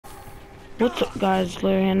What's up guys,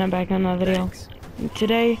 Larry and I'm back on another video. And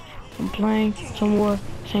today I'm playing some more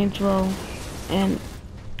Saints Row, and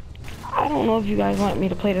I don't know if you guys want me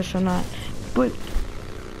to play this or not, but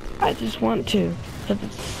I just want to, because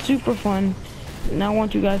it's super fun, and I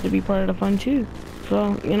want you guys to be part of the fun too.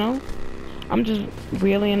 So, you know, I'm just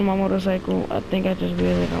really into my motorcycle. I think I just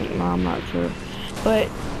really don't know, I'm not sure. But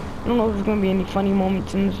I don't know if there's gonna be any funny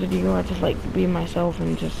moments in this video. I just like to be myself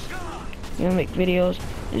and just, you know, make videos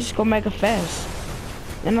and just go mega fast.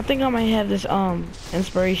 And I think I might have this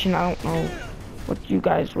inspiration. I don't know what you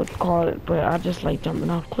guys would call it, but I just like jumping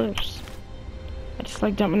off cliffs. I just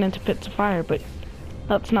like jumping into pits of fire, but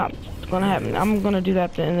that's not gonna happen. I'm gonna do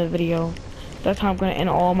that at the end of the video. That's how I'm gonna end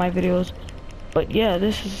all my videos. But yeah,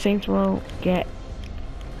 this is Saints Row. Get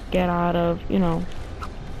out of, you know,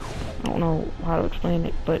 I don't know how to explain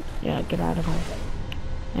it, but yeah, get out of here.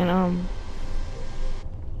 And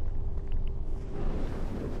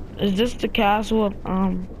is this the castle of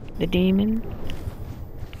the demon?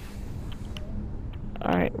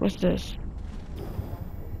 Alright, what's this?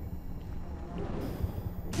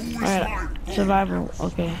 Alright, survival,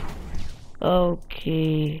 okay.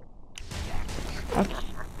 Okay.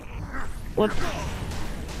 What?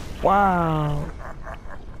 Wow.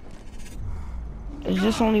 Is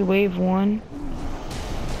this only wave 1?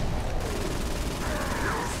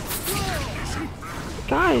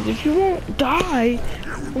 Guys, if you won't die,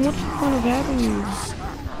 then what's the point of having you?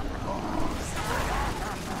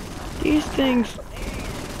 These things.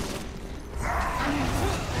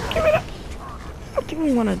 Give it up. I think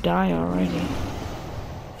we want to die already.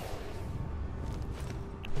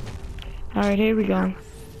 Alright, here we go.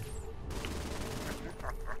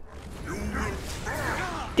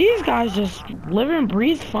 These guys just live and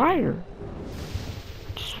breathe fire.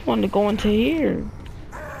 Just wanted to go into here.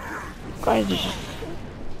 Guys just...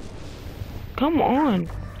 Come on.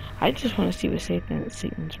 I just want to see what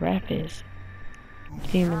Satan's wrath is.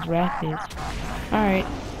 Demon's wrath is. Alright.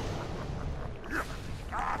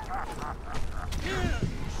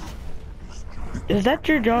 Is that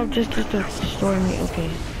your job, just to destroy me?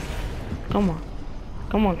 Okay. Come on.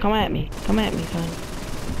 Come on, come at me. Come at me, son.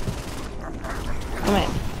 Come at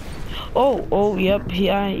me. Oh, yep,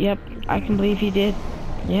 yep. I can believe he did.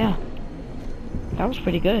 Yeah. That was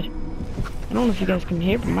pretty good. I don't know if you guys can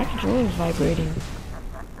hear, but my controller is vibrating.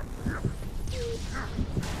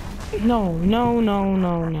 No.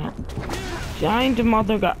 Giant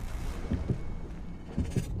mother god.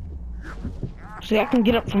 See, I can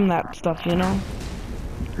get up from that stuff, you know?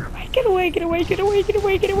 Get away. I wanna get away.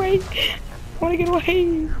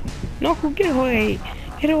 No, get away.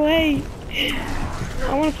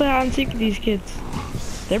 I wanna play hide and seek with these kids.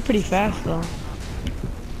 They're pretty fast though.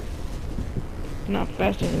 Not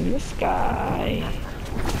faster than this guy.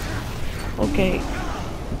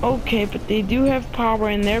 Okay, but they do have power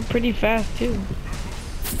and they're pretty fast too.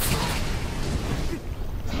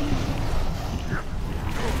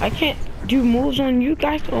 I can't do moves on you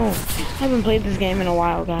guys. Oh, I haven't played this game in a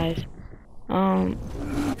while, guys. I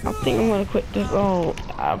think I'm gonna quit this. Oh,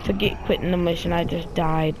 I forget quitting the mission. I just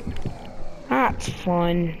died. That's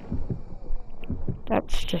fun.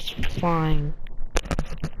 That's just fine.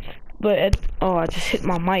 But I just hit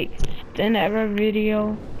my mic. At the end of every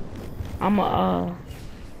video, I'ma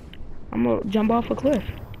jump off a cliff.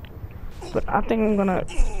 But I think I'm gonna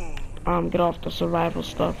get off the survival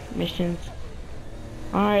stuff missions.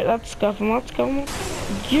 Alright, let's go.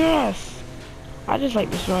 Yes! I just like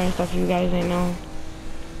destroying stuff you guys ain't know.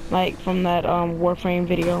 Like from that Warframe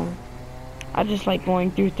video. I just like going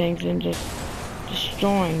through things and just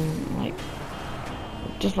destroying,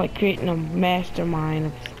 just like creating a mastermind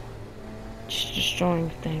of just destroying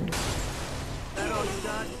things.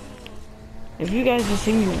 If you guys just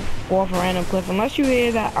see me go off a random cliff, unless you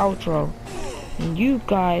hear that outro, and you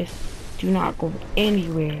guys do not go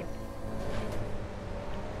anywhere.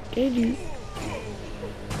 Did you?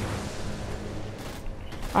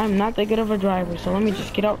 I'm not that good of a driver, so let me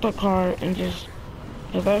just get out the car and just...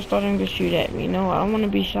 If they're starting to shoot at me. No, I don't want to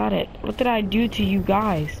be shot at. What did I do to you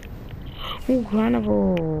guys? Oh,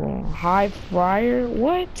 carnival. High flyer?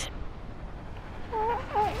 What?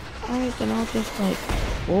 Alright, then I'll just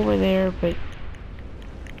over there, but...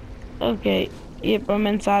 Okay. Yep, I'm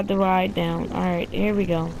inside the ride down. Alright, here we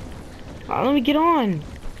go. Let me get on.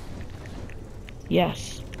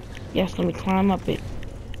 Yes, let me climb up it.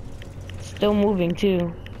 Still moving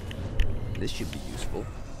too. This should be useful.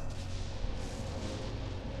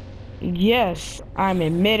 Yes, I'm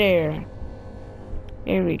in midair.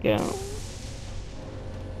 Here we go.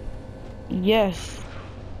 Yes,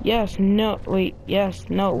 no, wait, yes,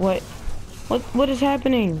 no, what is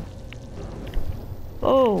happening?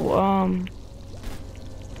 Oh,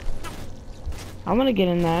 I want to get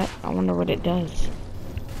in that. I wonder what it does.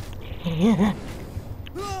 I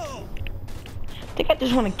think I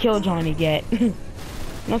just want to kill Johnny Gat. You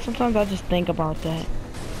know, sometimes I just think about that.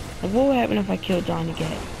 Like, what would happen if I killed Johnny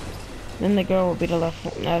Gat? Then the girl would be the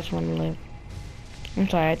last one to live. I'm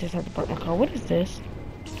sorry, I just had to park my car. What is this?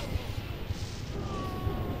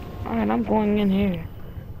 Alright, I'm going in here.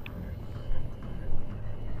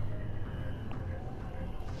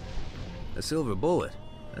 A silver bullet.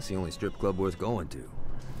 That's the only strip club worth going to.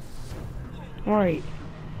 Alright.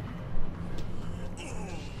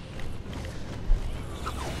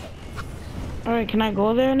 Alright, can I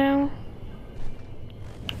go there now?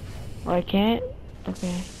 Or I can't?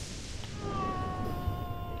 Okay.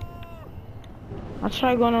 I'll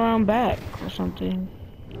try going around back or something.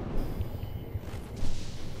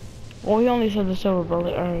 Oh, he only said the silver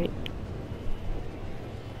bullet. Alright.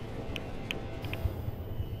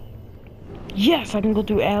 Yes, I can go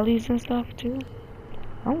through alleys and stuff too.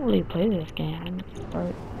 I don't really play this game. I need to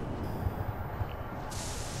start.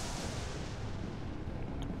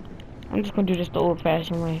 I'm just gonna do this the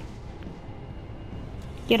old-fashioned way.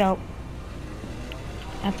 Get out.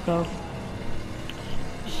 Let's go.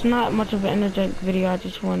 It's not much of an energetic video. I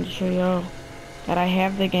just wanted to show y'all that I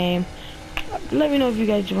have the game. Let me know if you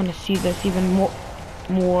guys want to see this even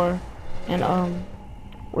more. And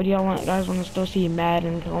what do y'all want? Guys want to still see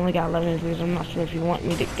Madden? I only got 11 views. I'm not sure if you want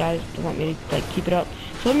me to, guys, want me to like keep it up.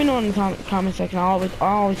 So let me know in the comment section. I always.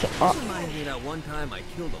 Reminds me that one time I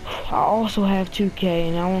killed him. I also have 2K,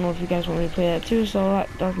 and I don't know if you guys want me to play that too. So that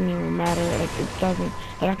doesn't even matter. Like it doesn't.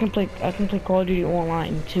 Like I can play Call of Duty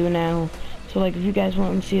Online too now. So like if you guys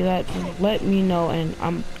want me to see that, just let me know. And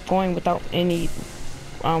I'm going without any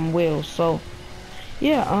wheels. So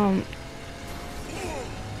yeah,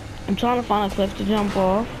 I'm trying to find a cliff to jump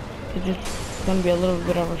off. It's gonna be a little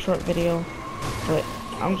bit of a short video, but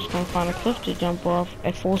I'm just gonna find a cliff to jump off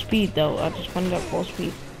at full speed though. I just find it at full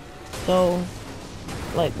speed. So,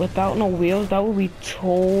 like without no wheels, that would be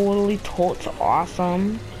totally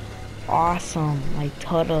awesome. Awesome, like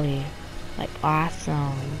totally, like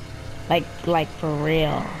awesome, like for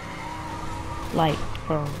real, like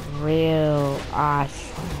for real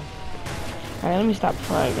awesome. Alright, let me stop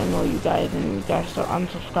before I annoy you guys and you guys start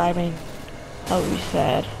unsubscribing. That would be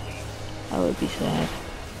sad. That would be sad.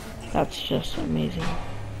 That's just amazing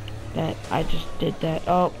that I just did that.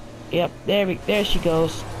 Oh, yep, there she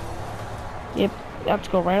goes. Yep, let's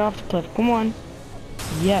go right off the cliff. Come on.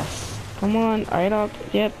 Yes. Come on, right off.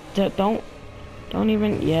 Yep, don't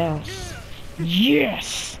even, yes.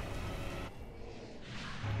 Yes!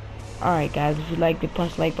 Alright guys, if you liked it,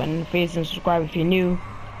 punch the like button in the face and subscribe if you're new.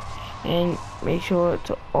 And make sure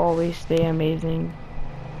to always stay amazing.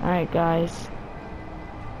 Alright guys,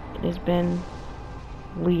 it has been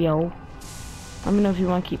Leo. Let me know if you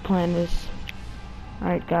want to keep playing this.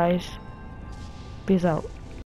 Alright guys, peace out.